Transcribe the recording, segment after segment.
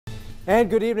And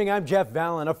good evening, I'm Jeff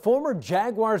Vallon. A former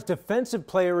Jaguars defensive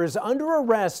player is under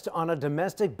arrest on a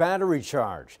domestic battery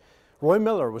charge. Roy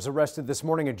Miller was arrested this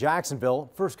morning in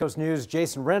Jacksonville. First Coast News'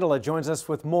 Jason Rendela joins us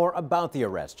with more about the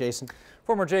arrest. Jason.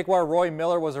 Former Jaguar Roy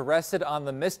Miller was arrested on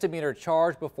the misdemeanor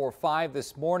charge before 5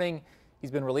 this morning.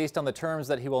 He's been released on the terms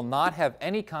that he will not have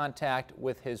any contact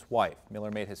with his wife.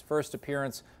 Miller made his first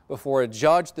appearance before a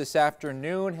judge this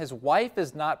afternoon. His wife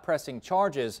is not pressing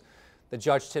charges. The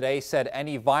judge today said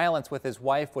any violence with his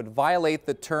wife would violate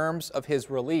the terms of his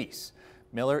release.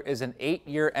 Miller is an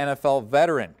 8-year NFL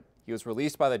veteran. He was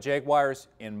released by the Jaguars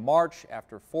in March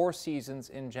after 4 seasons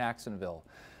in Jacksonville.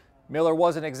 Miller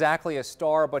wasn't exactly a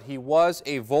star, but he was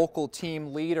a vocal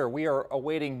team leader. We are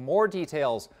awaiting more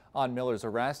details on Miller's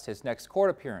arrest. His next court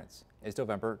appearance is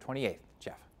November 28th.